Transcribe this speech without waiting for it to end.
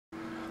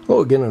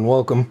Hello again and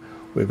welcome.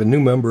 We have a new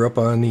member up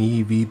on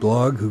the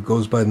EEVblog who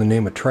goes by the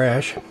name of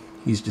Trash.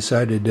 He's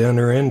decided to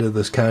enter into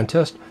this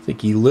contest. I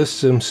think he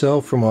lists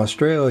himself from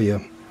Australia.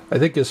 I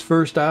think his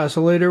first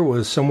oscillator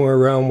was somewhere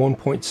around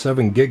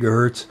 1.7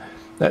 gigahertz.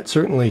 That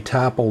certainly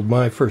toppled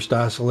my first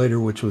oscillator,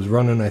 which was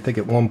running I think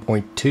at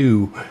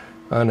 1.2.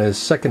 On his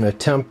second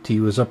attempt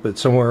he was up at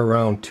somewhere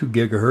around 2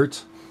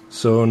 gigahertz.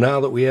 So now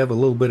that we have a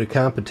little bit of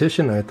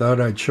competition, I thought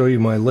I'd show you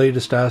my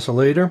latest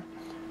oscillator.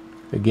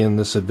 Again,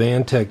 this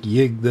Advantech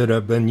Yig that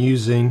I've been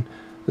using,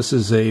 this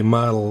is a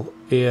model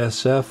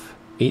ASF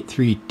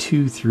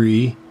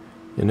 8323,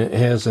 and it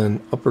has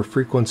an upper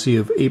frequency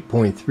of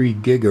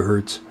 8.3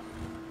 gigahertz.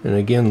 And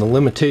again, the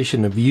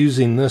limitation of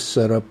using this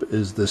setup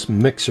is this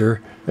mixer.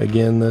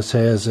 Again, this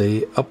has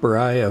a upper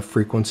IF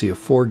frequency of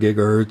 4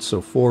 gigahertz, so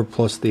 4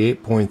 plus the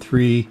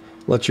 8.3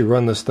 lets you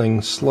run this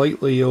thing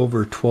slightly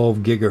over 12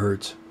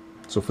 gigahertz.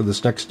 So for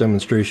this next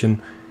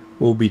demonstration,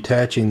 we'll be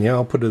attaching the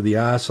output of the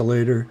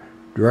oscillator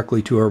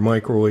directly to our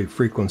microwave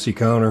frequency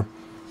counter.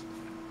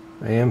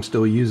 I am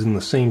still using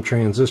the same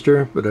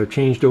transistor, but I've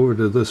changed over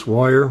to this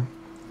wire.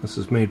 This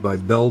is made by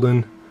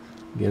Beldon.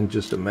 Again,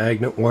 just a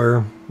magnet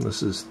wire.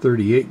 This is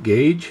 38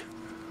 gauge,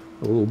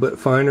 a little bit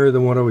finer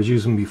than what I was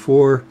using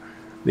before.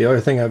 The other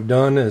thing I've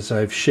done is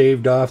I've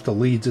shaved off the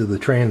leads of the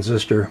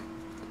transistor.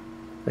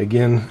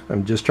 Again,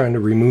 I'm just trying to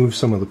remove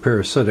some of the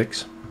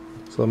parasitics.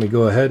 So let me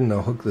go ahead and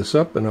I'll hook this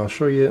up and I'll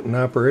show you it in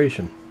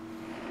operation.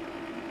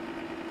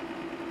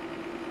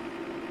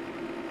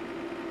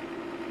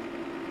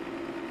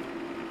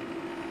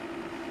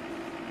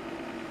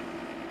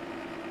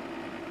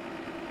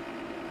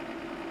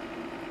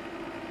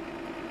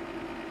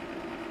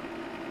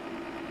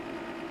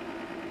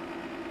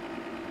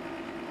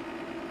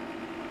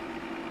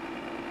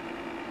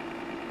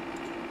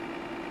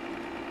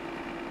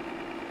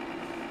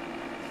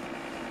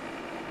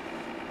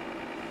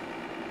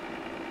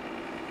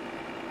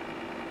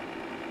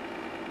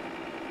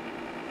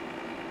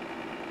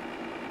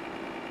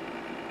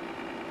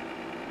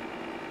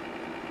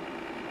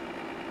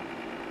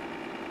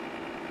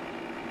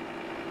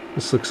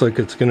 This looks like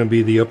it's going to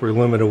be the upper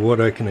limit of what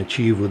I can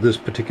achieve with this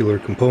particular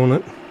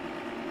component.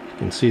 You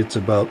can see it's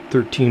about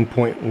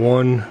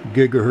 13.1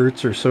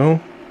 gigahertz or so.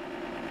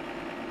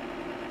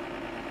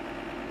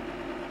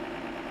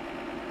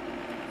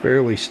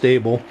 Fairly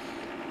stable.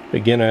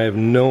 Again, I have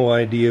no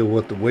idea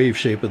what the wave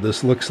shape of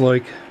this looks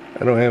like.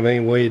 I don't have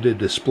any way to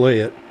display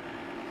it.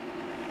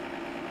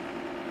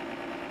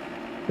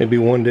 Maybe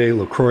one day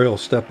LaCroix will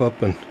step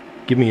up and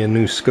give me a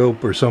new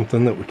scope or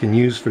something that we can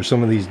use for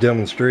some of these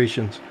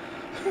demonstrations.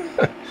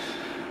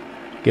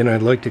 Again,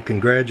 I'd like to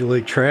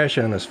congratulate Trash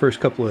on his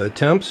first couple of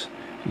attempts.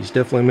 He's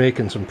definitely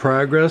making some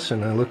progress,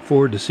 and I look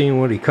forward to seeing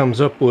what he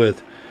comes up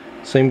with.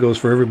 Same goes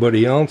for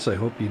everybody else. I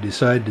hope you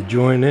decide to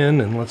join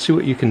in, and let's see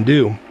what you can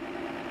do.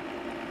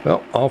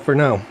 Well, all for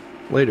now.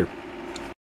 Later.